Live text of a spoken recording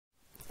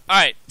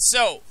Alright,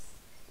 so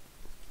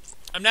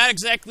I'm not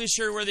exactly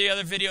sure where the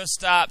other video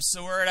stops,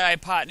 so we're at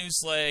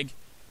hypotenuse leg.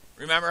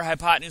 Remember,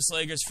 hypotenuse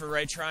leg is for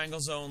right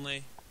triangles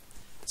only.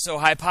 So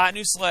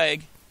hypotenuse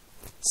leg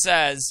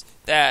says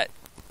that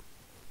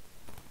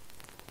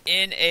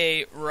in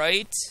a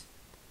right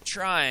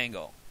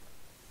triangle,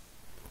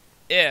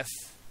 if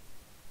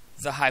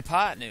the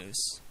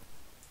hypotenuse,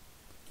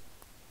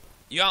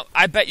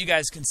 I bet you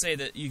guys can say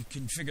that you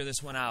can figure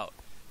this one out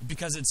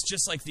because it's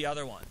just like the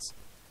other ones.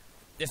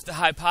 If the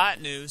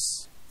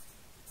hypotenuse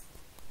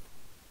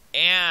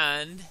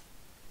and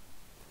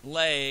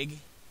leg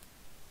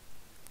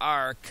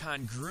are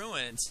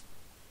congruent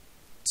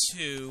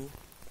to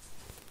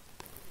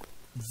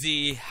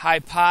the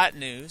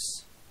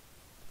hypotenuse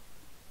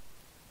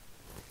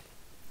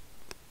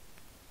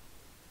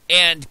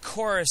and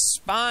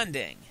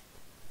corresponding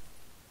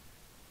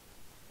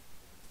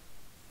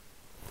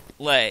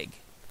leg.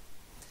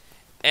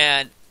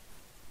 And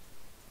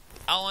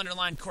I'll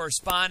underline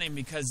corresponding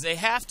because they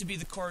have to be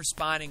the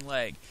corresponding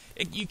leg.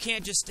 You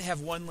can't just have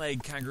one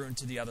leg congruent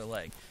to the other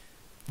leg,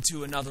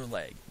 to another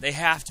leg. They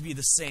have to be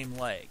the same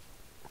leg.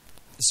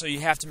 So you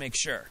have to make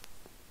sure.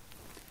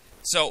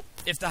 So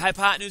if the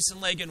hypotenuse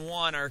and leg in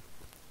one are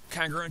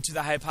congruent to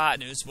the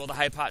hypotenuse, well, the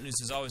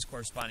hypotenuse is always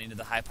corresponding to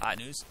the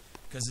hypotenuse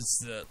because it's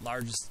the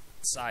largest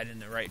side in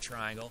the right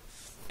triangle.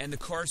 And the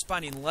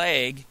corresponding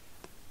leg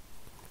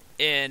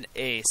in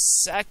a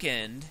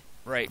second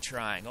right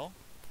triangle,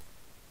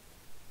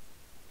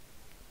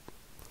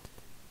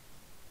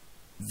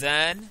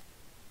 then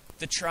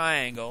the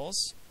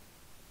triangles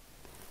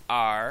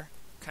are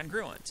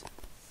congruent.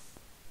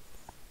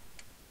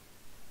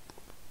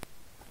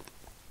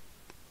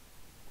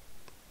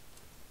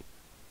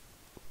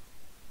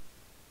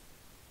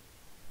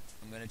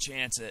 I'm going to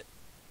chance it.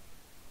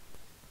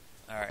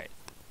 Alright.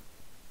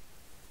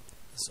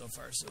 So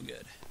far, so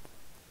good.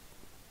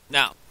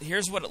 Now,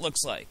 here's what it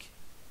looks like.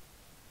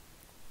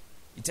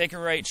 You take a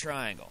right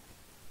triangle.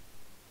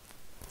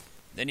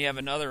 Then you have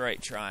another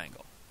right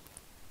triangle.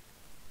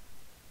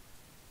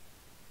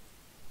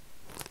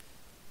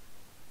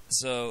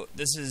 So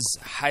this is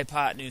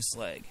hypotenuse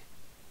leg.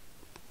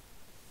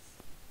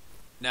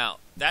 Now,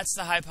 that's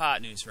the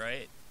hypotenuse,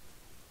 right?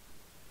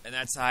 And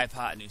that's the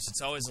hypotenuse.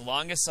 It's always the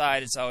longest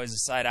side. It's always the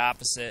side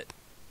opposite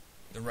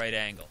the right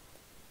angle.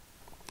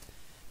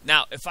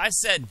 Now, if I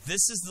said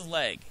this is the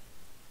leg,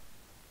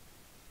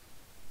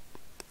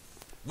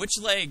 which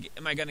leg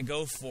am I going to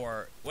go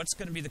for? What's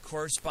going to be the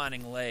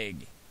corresponding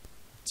leg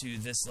to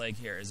this leg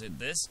here? Is it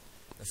this,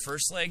 the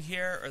first leg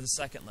here, or the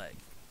second leg?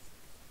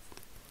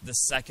 The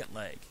second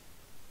leg.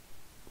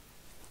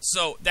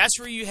 So that's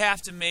where you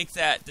have to make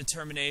that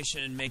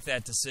determination and make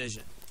that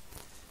decision.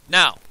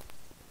 Now,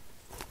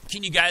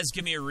 can you guys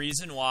give me a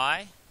reason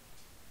why?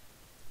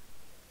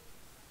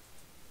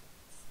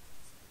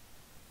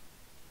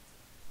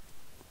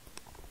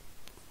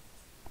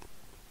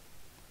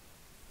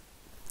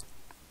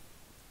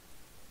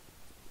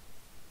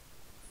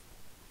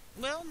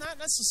 Well, not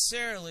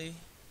necessarily.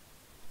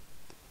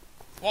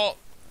 Well,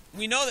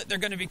 we know that they're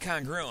going to be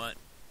congruent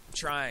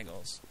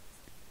triangles.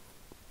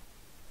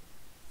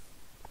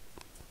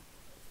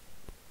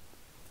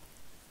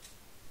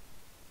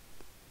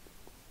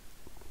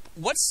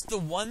 What's the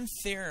one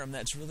theorem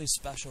that's really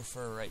special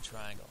for a right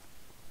triangle?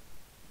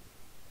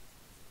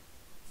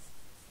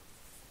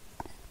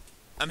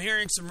 I'm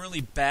hearing some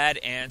really bad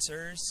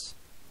answers.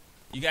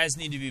 You guys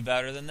need to be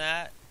better than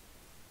that.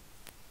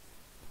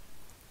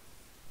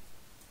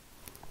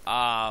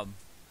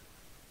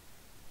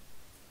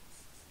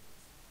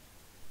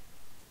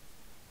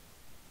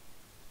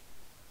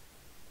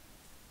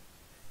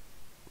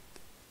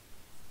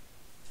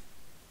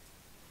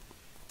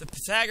 The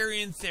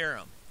Pythagorean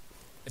theorem.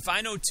 If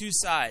I know two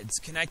sides,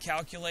 can I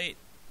calculate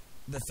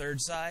the third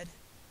side?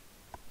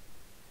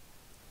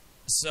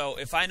 So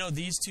if I know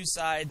these two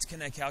sides,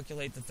 can I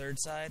calculate the third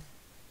side?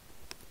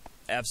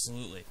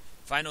 Absolutely.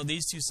 If I know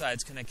these two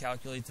sides, can I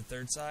calculate the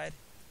third side?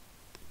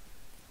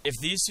 If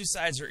these two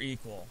sides are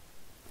equal,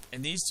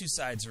 and these two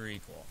sides are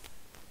equal,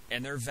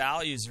 and their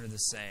values are the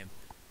same,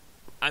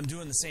 I'm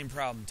doing the same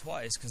problem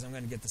twice because I'm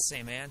going to get the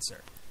same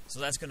answer. So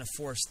that's going to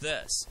force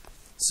this.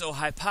 So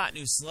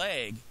hypotenuse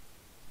leg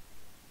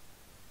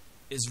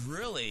is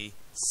really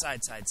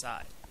side, side,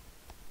 side.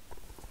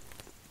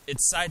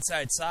 It's side,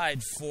 side,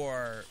 side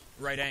for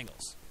right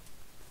angles.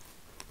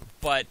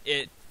 But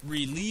it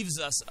relieves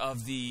us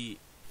of the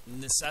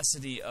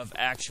necessity of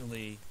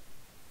actually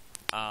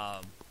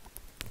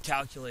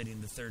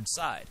calculating the third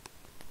side,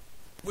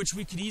 which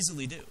we could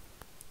easily do.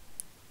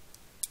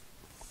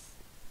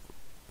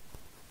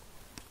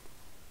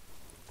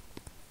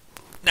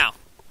 Now,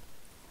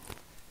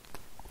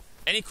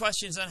 any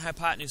questions on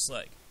hypotenuse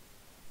leg?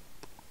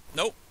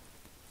 Nope.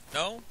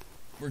 No?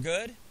 We're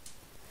good?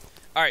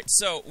 Alright,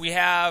 so we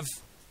have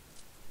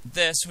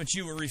this, which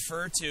you will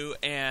refer to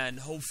and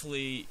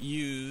hopefully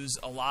use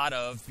a lot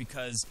of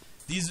because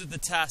these are the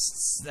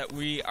tests that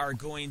we are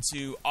going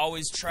to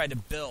always try to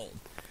build.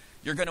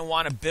 You're going to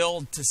want to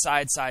build to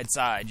side, side,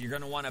 side. You're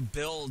going to want to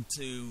build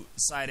to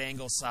side,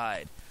 angle,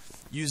 side.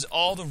 Use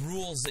all the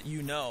rules that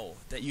you know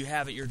that you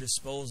have at your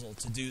disposal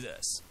to do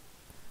this.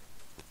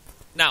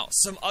 Now,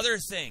 some other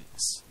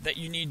things that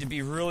you need to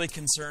be really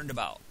concerned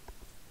about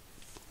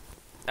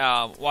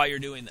while you're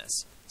doing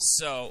this.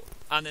 So,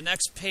 on the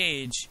next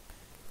page,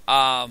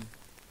 we'll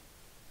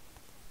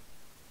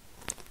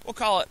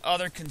call it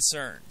other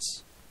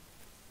concerns.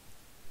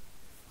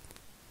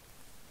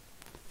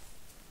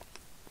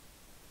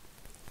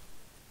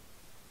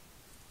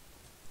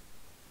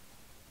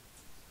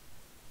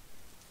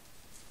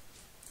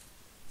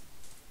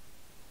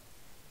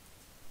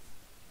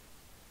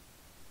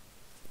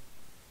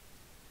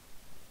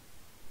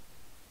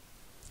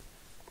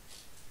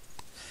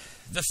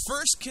 The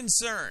first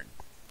concern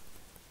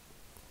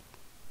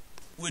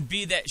would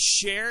be that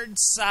shared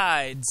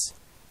sides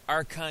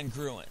are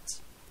congruent.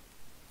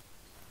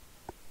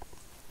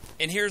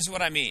 And here's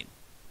what I mean.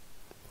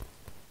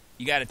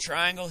 You got a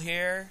triangle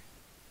here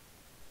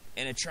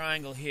and a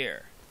triangle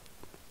here.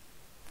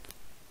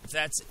 If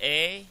that's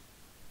A,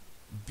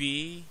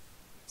 B,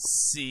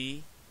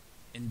 C,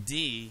 and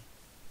D,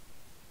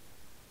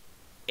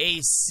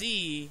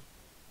 AC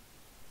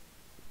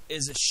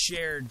is a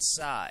shared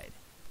side.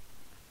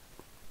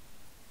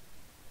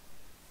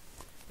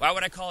 Why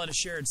would I call it a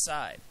shared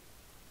side?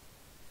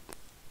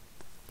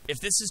 If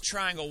this is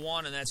triangle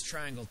 1 and that's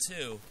triangle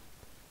 2,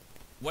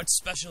 what's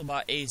special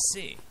about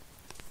AC?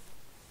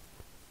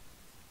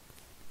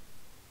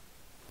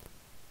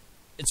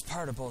 It's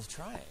part of both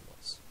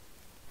triangles.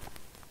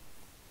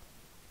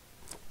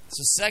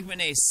 So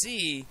segment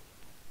AC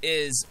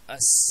is a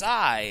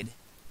side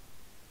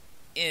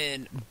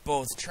in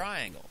both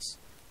triangles.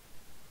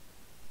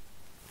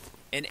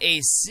 And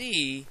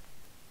AC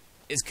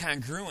is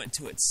congruent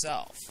to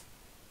itself.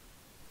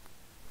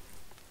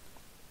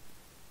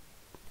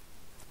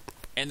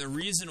 And the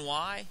reason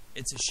why,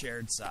 it's a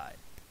shared side.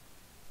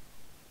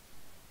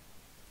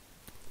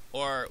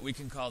 Or we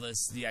can call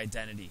this the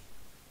identity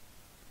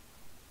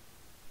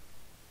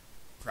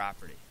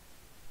property.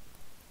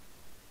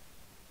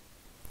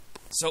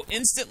 So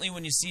instantly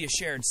when you see a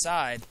shared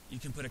side, you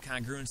can put a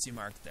congruency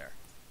mark there.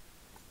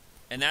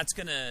 And that's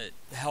going to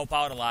help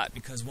out a lot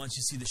because once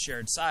you see the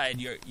shared side,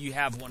 you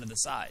have one of the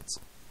sides.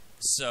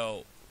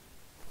 So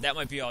that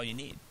might be all you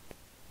need.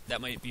 That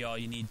might be all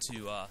you need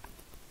to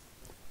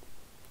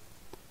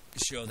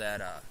show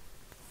that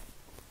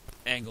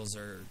angles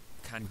are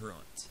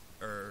congruent,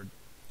 or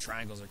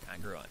triangles are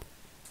congruent.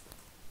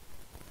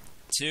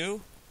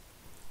 2,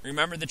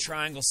 remember the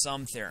triangle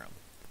sum theorem.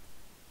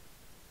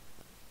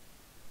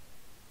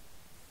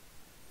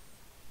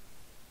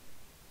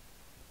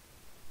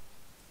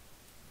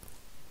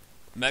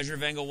 Measure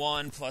of angle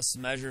 1 plus the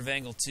measure of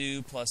angle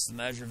 2 plus the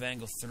measure of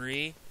angle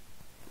 3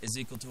 is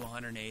equal to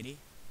 180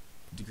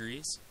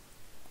 degrees.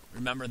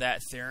 Remember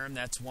that theorem.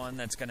 That's one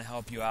that's going to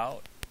help you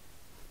out,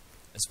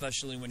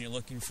 especially when you're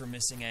looking for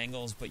missing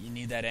angles, but you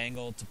need that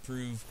angle to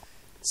prove,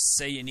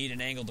 say you need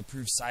an angle to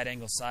prove side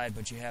angle side,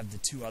 but you have the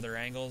 2 other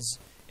angles,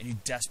 and you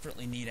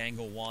desperately need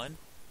angle 1.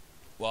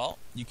 Well,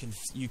 you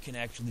can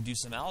actually do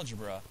some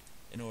algebra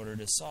in order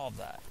to solve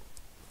that.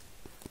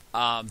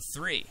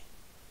 3,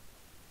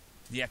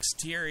 the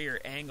exterior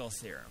angle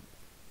theorem.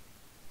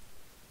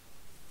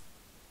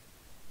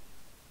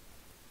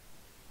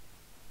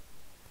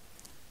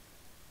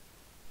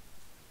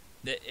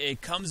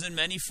 It comes in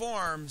many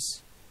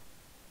forms,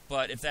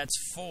 but if that's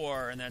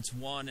 4 and that's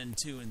 1 and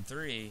 2 and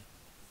 3,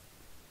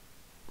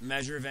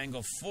 measure of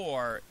angle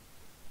 4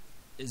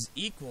 is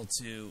equal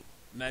to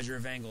measure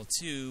of angle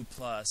 2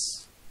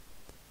 plus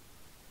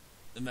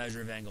the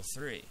measure of angle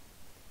 3.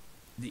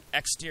 The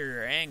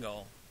exterior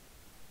angle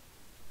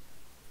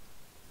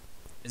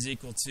is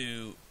equal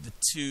to the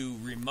 2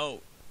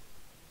 remote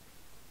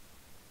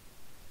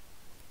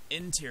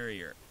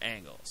interior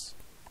angles.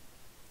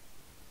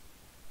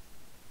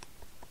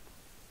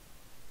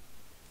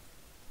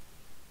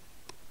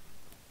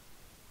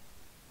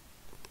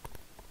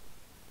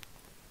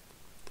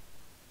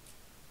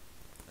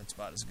 That's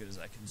about as good as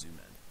I can zoom in.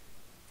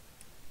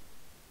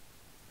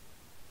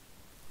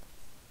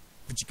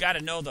 But you got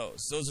to know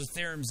those. Those are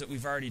theorems that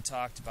we've already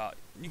talked about.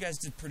 You guys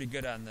did pretty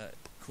good on the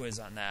quiz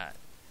on that.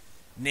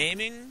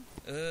 Naming,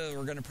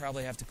 we're going to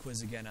probably have to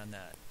quiz again on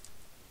that.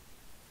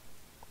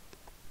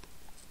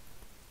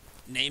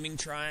 Naming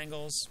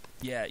triangles,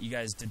 yeah, you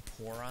guys did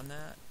poor on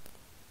that.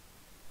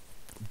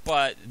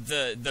 But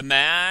the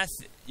math,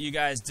 you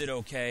guys did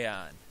okay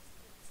on.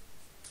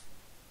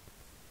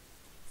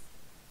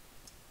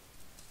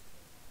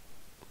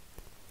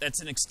 That's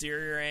an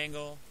exterior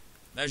angle.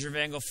 Measure of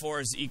angle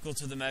 4 is equal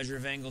to the measure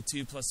of angle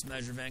 2 plus the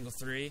measure of angle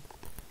 3.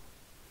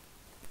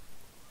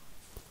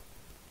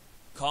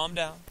 Calm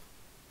down.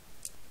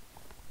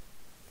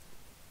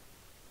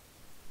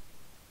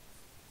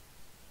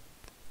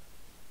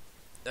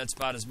 That's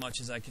about as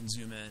much as I can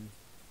zoom in.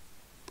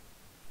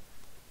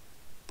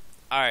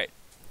 Alright.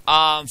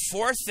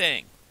 Fourth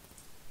thing.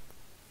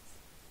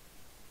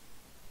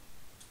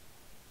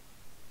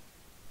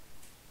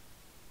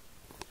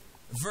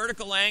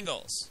 Vertical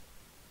angles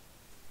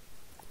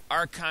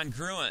are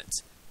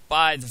congruent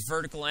by the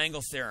vertical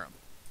angle theorem.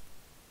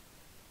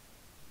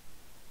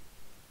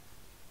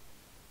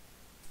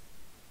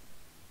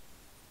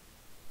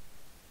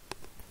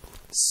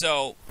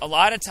 So a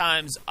lot of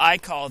times I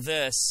call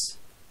this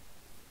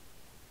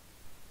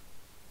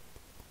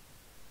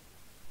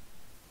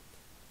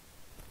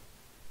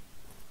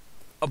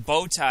a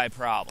bow tie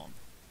problem.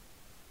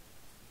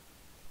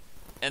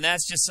 And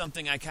that's just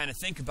something I kind of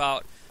think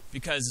about,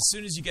 because as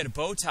soon as you get a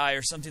bow tie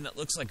or something that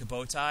looks like a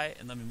bow tie,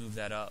 and let me move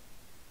that up.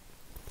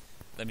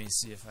 Let me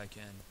see if I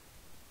can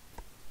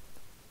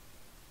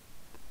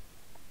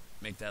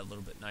make that a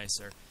little bit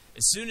nicer.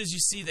 As soon as you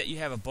see that you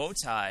have a bow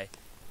tie,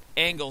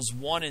 angles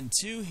 1 and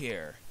 2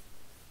 here,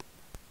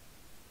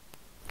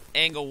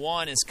 angle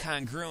 1 is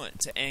congruent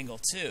to angle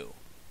 2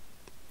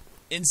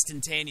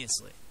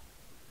 instantaneously.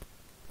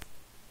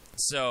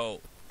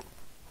 So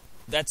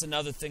that's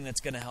another thing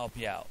that's going to help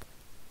you out.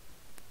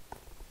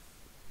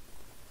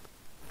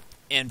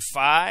 And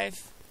 5,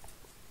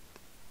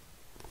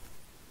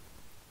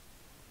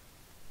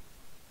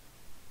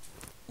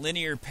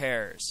 linear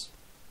pairs.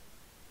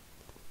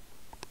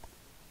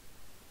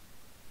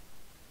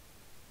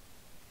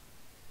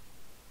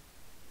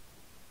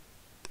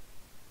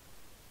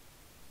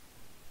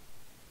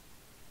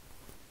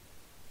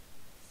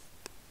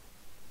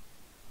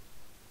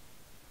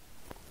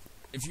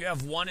 If you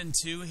have 1 and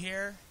 2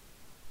 here,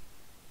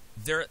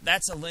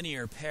 that's a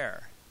linear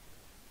pair.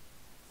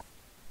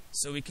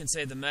 So we can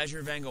say the measure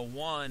of angle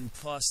 1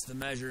 plus the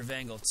measure of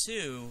angle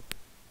 2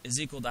 is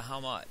equal to how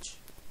much?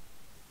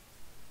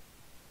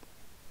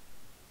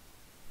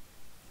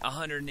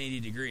 180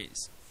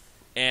 degrees.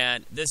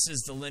 And this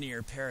is the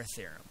linear pair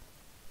theorem.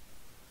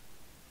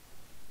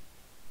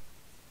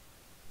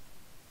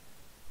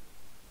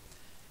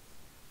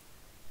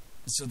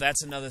 So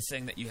that's another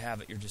thing that you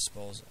have at your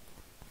disposal.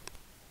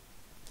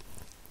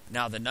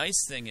 Now the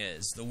nice thing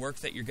is, the work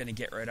that you're going to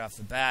get right off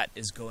the bat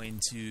is going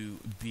to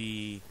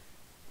be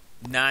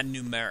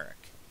non-numeric,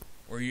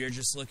 where you're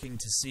just looking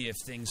to see if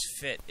things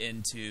fit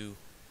into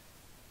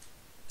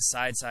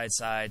side, side,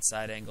 side,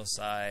 side, angle,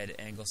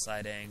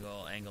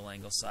 angle, angle,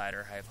 angle, side,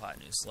 or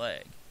hypotenuse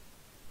leg.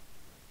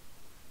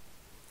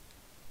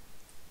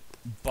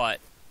 But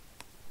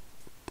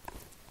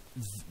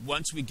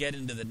once we get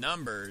into the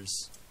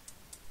numbers,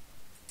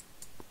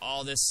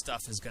 all this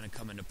stuff is going to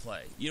come into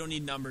play. You don't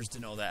need numbers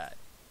to know that.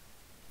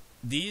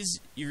 These,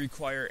 you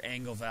require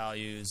angle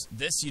values.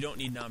 This, you don't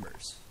need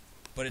numbers.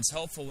 But it's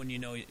helpful when you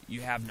know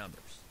you have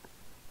numbers.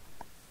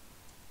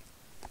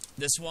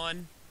 This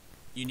one,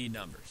 you need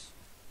numbers.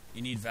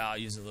 You need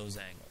values of those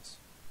angles.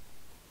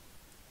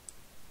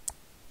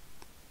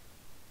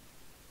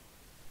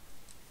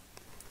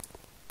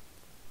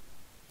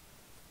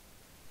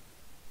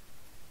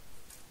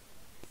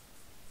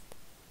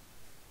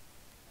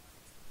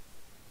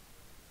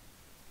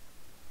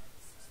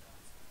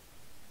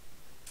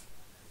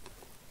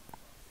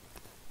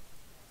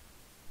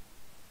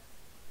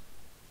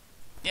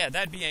 Yeah,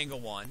 that'd be angle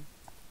 1,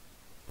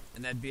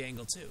 and that'd be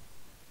angle 2.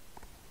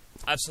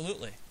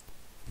 Absolutely,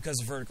 because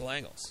of vertical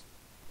angles.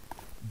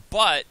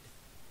 But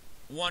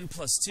 1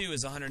 plus 2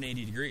 is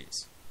 180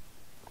 degrees.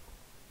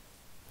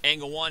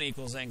 Angle 1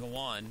 equals angle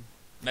 1.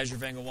 Measure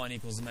of angle 1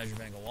 equals the measure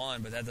of angle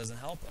 1, but that doesn't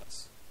help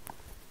us.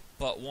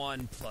 But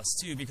 1 plus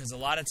 2, because a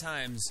lot of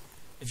times,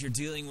 if you're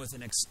dealing with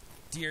an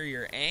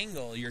exterior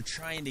angle, you're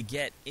trying to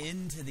get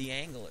into the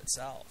angle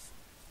itself,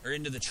 or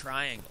into the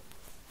triangle.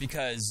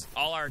 Because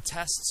all our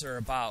tests are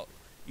about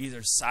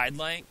either side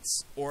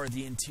lengths or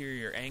the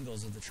interior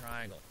angles of the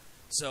triangle.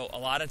 So a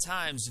lot of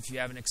times, if you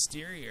have an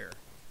exterior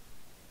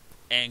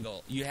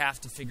angle, you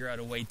have to figure out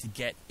a way to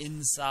get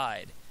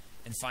inside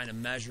and find a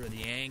measure of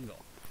the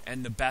angle.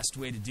 And the best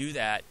way to do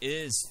that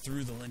is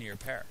through the linear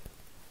pair.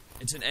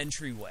 It's an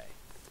entryway.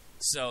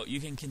 So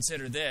you can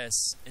consider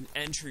this an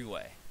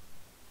entryway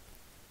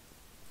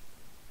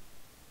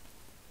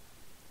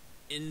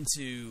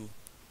into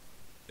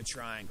a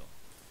triangle.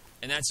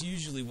 And that's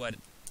usually what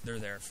they're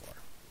there for.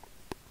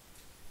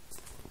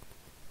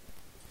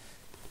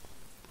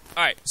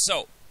 Alright,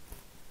 so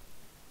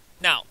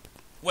now,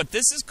 what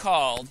this is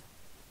called,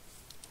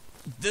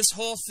 this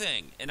whole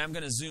thing, and I'm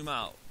going to zoom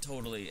out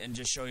totally and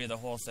just show you the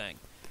whole thing.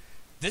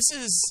 This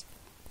is,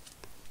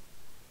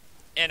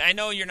 and I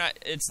know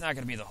it's not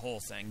going to be the whole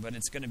thing, but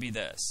it's going to be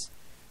this.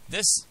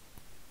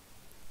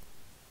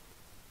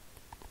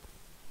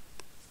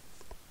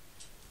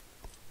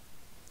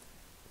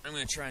 I'm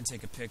going to try and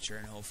take a picture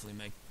and hopefully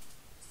make...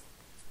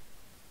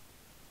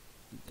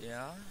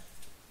 Yeah?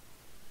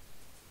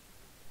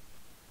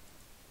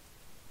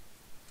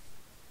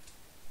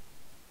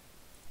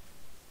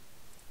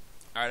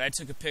 Alright, I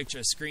took a picture,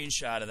 a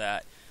screenshot of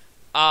that.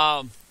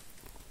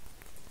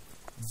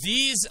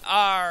 These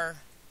are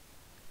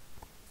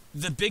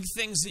the big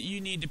things that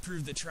you need to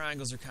prove that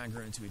triangles are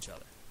congruent to each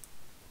other.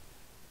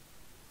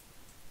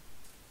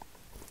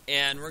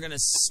 And we're going to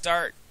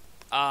start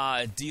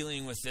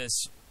dealing with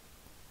this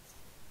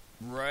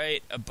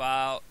right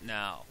about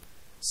now.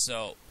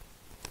 So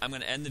I'm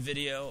going to end the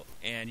video,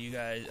 and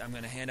I'm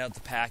going to hand out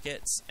the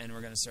packets, and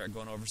we're going to start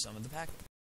going over some of the packets.